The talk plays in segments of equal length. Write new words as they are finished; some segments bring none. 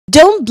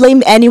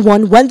blame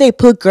anyone when they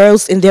put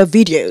girls in their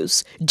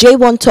videos.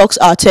 JAYWON talks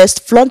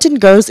artist flaunting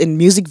girls in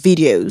music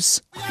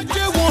videos.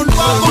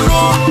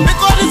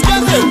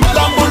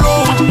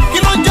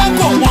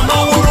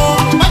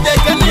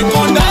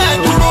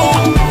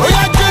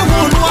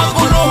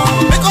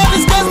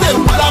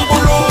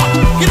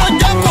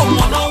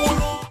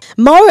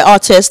 More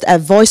artists are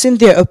voicing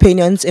their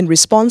opinions in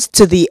response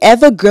to the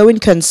ever-growing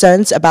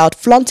concerns about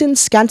flaunting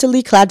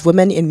scantily clad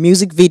women in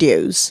music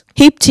videos.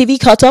 HipTv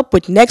caught up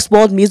with next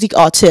world music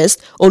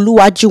artist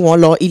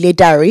Oluwajuwonlo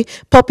Iledare,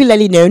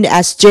 popularly known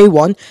as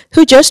JAYWON,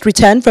 who just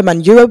returned from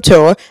an Europe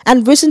tour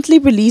and recently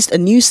released a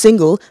new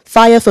single,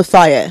 Fire for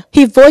Fire.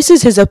 He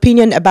voices his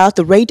opinion about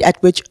the rate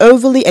at which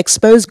overly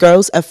exposed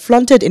girls are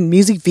flaunted in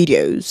music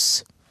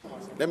videos.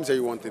 Let me tell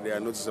you one thing that I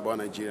noticed about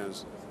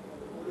Nigerians.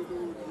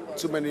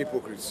 Too many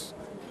hypocrites.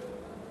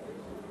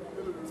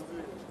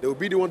 They will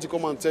be the one to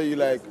come and tell you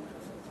like,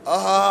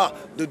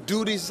 they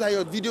do this inside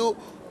your video.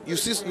 You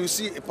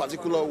see a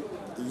particular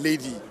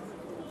lady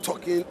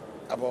talking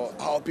about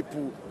how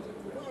people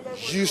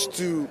used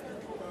to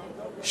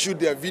shoot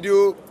their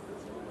video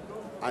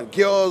and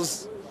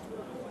girls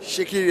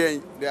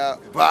shaking their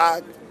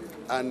back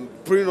and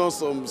putting on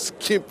some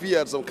skimpy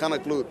and some kind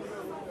of clothes.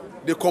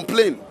 They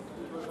complain,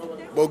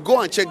 but go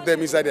and check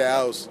them inside their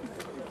house.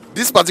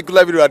 This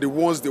particular video are the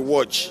ones they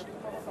watch.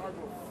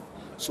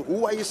 So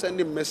who are you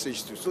sending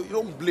message to? So you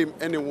don't blame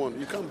anyone.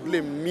 You can't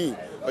blame me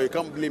or you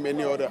can't blame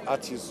any other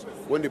artist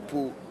when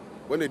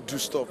they do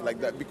stuff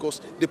like that,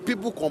 because the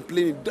people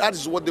complaining, that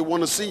is what they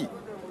want to see.